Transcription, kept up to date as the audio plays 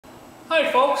Hi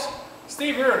folks,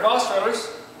 Steve here at Vos Trailers.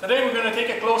 Today we're going to take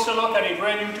a closer look at a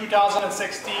brand new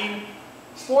 2016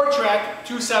 Sporttrek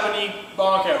 270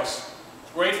 bunkhouse.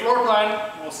 Great floor plan,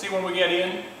 we'll see when we get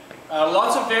in.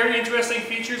 Lots of very interesting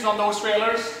features on those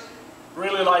trailers.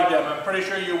 Really like them, I'm pretty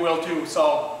sure you will too.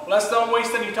 So let's not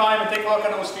waste any time and take a look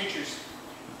at those features.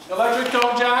 Electric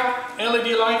tone jack,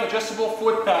 LED light, adjustable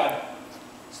foot pad,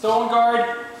 stone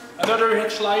guard, another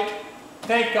hitch light,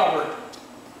 tank cover.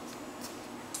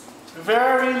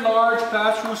 Very large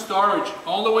pass-through storage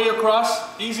all the way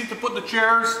across, easy to put the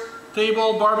chairs,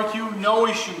 table, barbecue, no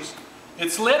issues.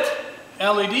 It's lit,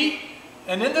 LED,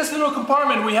 and in this little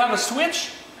compartment we have a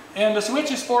switch, and the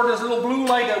switch is for this little blue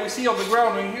light that we see on the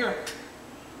ground right here.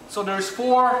 So there's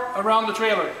 4 around the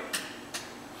trailer.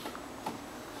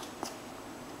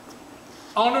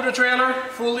 Under the trailer,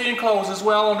 fully enclosed as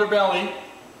well, underbelly,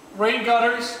 rain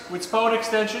gutters with spout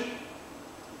extension.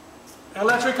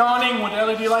 Electric awning with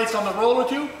LED lights on the roller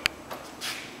tube.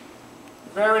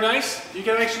 Very nice. You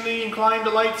can actually incline the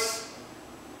lights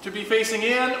to be facing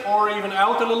in or even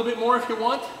out a little bit more if you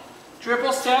want.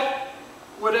 Triple step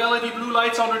with LED blue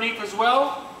lights underneath as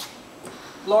well.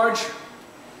 Large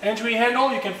entry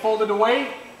handle, you can fold it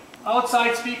away.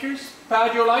 Outside speakers,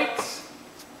 patio lights.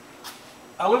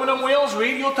 Aluminum wheels,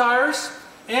 radial tires,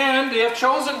 and they have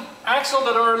chosen axles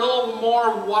that are a little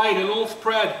more wide, a little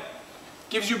spread.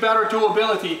 Gives you better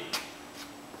towability.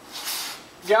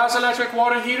 Gas electric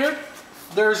water heater.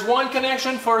 There's one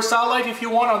connection for a satellite if you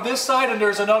want on this side, and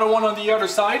there's another one on the other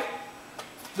side.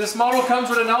 This model comes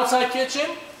with an outside kitchen,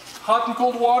 hot and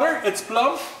cold water, it's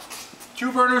plumb,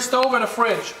 2-burner stove and a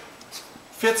fridge.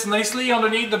 Fits nicely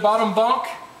underneath the bottom bunk,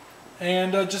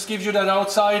 and just gives you that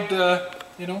outside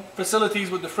facilities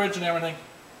with the fridge and everything.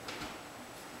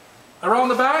 Around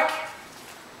the back,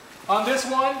 on this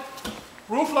one,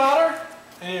 roof ladder.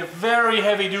 A very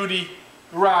heavy duty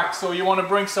rack, so you want to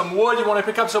bring some wood, you want to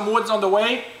pick up some woods on the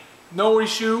way, no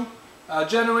issue.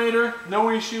 Generator,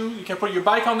 no issue. You can put your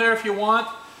bike on there if you want.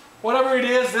 Whatever it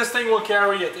is, this thing will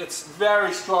carry it. It's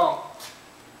very strong.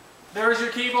 There's your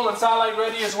cable and satellite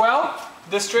ready as well.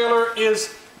 This trailer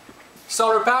is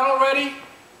solar panel ready,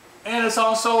 and it's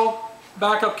also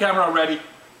backup camera ready.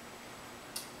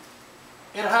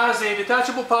 It has a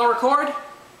detachable power cord.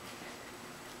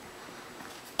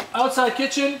 Outside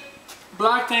kitchen,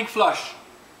 black tank flush.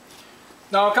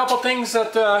 Now a couple things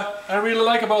that I really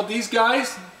like about these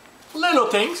guys, little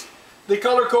things. They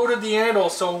color coded the handle,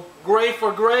 so gray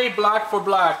for gray, black for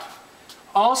black.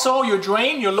 Also your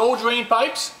drain, your low drain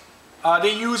pipes,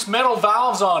 they use metal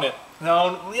valves on it.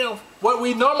 Now what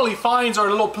we normally find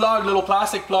are little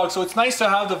plastic plugs, so it's nice to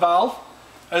have the valve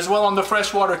as well on the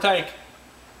freshwater tank.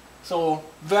 So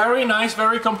very nice,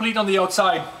 very complete on the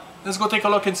outside. Let's go take a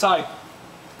look inside.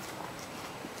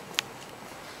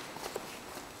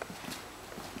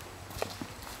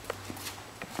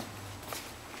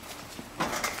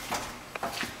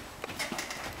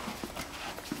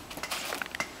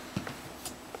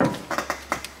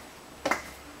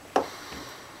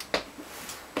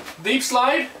 Deep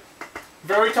slide,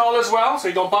 very tall as well, so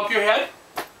you don't bump your head.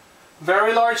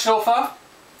 Very large sofa,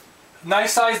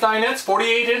 nice size dinettes,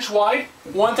 48-inch wide.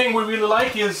 One thing we really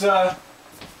like is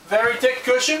very thick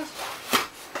cushion,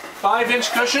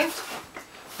 5-inch cushion.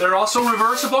 They're also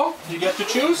reversible, you get to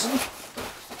choose.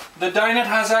 The dinette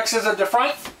has access at the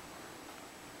front.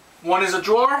 One is a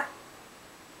drawer,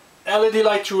 LED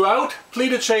light throughout,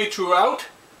 pleated shade throughout.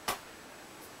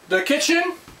 The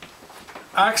kitchen,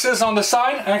 access on the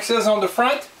side, access on the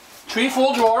front, 3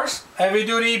 full drawers, heavy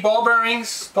duty ball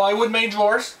bearings, plywood made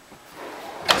drawers,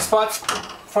 spots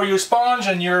for your sponge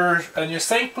and your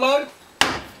sink plug,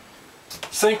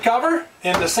 sink cover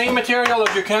in the same material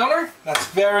of your counter. That's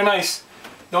very nice.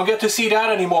 Don't get to see that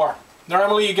anymore.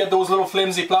 Normally you get those little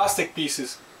flimsy plastic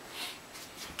pieces.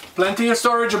 Plenty of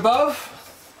storage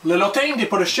above. Little thing, they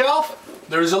put a shelf,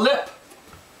 there's a lip.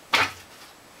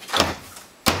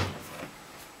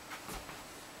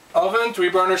 Oven,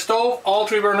 3-burner stove, all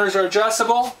 3 burners are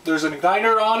adjustable. There's an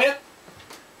igniter on it.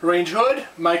 Range hood,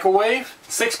 microwave,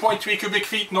 6.3 cubic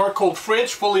feet North Cold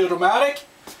fridge, fully automatic.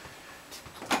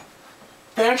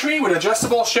 Pantry with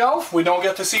adjustable shelf. We don't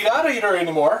get to see that either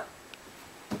anymore.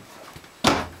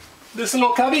 This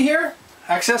little cubby here,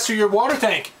 access to your water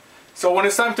tank. So when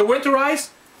it's time to winterize,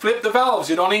 flip the valves.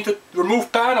 You don't need to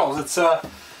remove panels. It's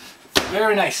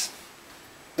very nice.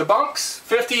 The bunks,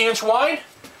 50-inch wide.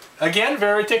 Again,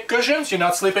 very thick cushions, you're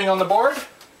not sleeping on the board.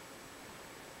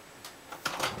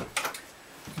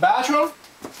 Bathroom.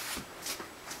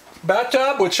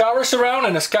 Bathtub with shower surround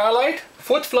and a skylight.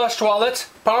 Foot flush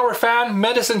toilets, power fan,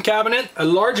 medicine cabinet, a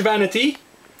large vanity.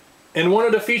 And one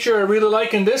of the features I really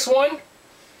like in this one,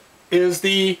 is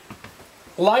the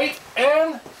light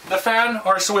and the fan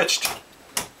are switched.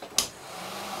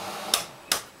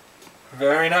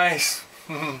 Very nice.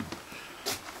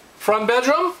 Front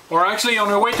bedroom, or actually on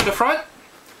our way to the front,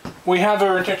 we have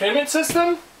our entertainment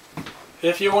system.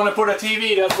 If you want to put a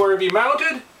TV, that's where it'll be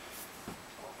mounted.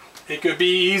 It could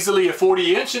be easily a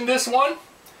 40-inch in this one.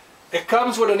 It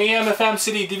comes with an AM/FM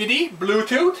CD DVD,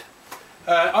 Bluetooth,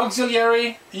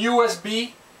 auxiliary,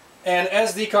 USB, and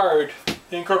SD card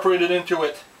incorporated into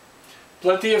it.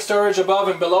 Plenty of storage above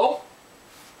and below.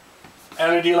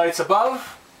 LED lights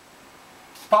above.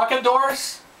 Pocket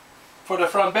doors for the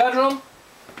front bedroom.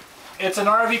 It's an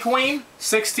RV Queen,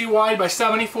 60 wide by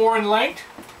 74 in length.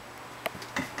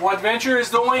 What Venture is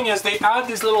doing is they add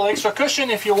this little extra cushion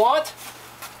if you want.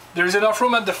 There's enough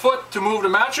room at the foot to move the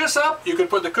mattress up. You could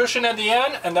put the cushion at the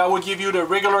end and that would give you the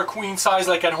regular queen size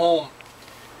like at home.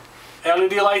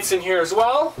 LED lights in here as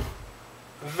well.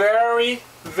 Very,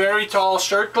 very tall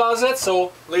shirt closet,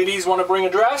 so ladies want to bring a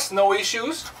dress, no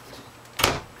issues.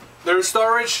 There's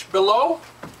storage below.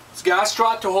 It's gas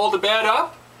strut to hold the bed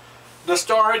up. The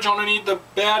storage underneath the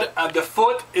bed at the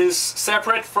foot is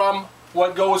separate from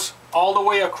what goes all the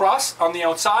way across on the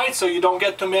outside, so you don't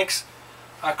get to mix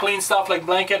clean stuff like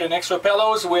blanket and extra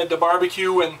pillows with the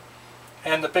barbecue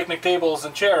and the picnic tables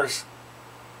and chairs.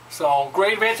 So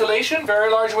great ventilation,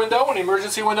 very large window, an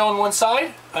emergency window on one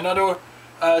side, another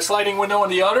sliding window on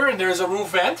the other, and there's a roof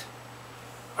vent.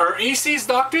 Our AC is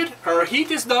ducted, our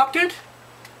heat is ducted,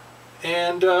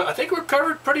 and I think we're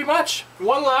covered pretty much.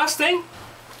 One last thing,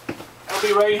 I'll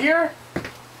be right here.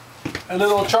 A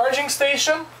little charging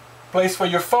station, place for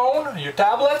your phone, your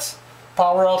tablets,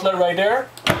 power outlet right there.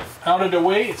 Out of the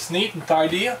way, it's neat and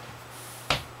tidy.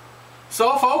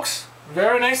 So folks,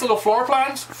 very nice little floor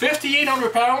plans,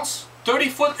 5,800 pounds, 30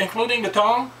 foot including the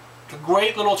tongue. It's a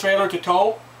great little trailer to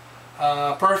tow.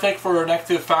 Perfect for an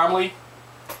active family.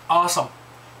 Awesome.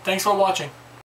 Thanks for watching.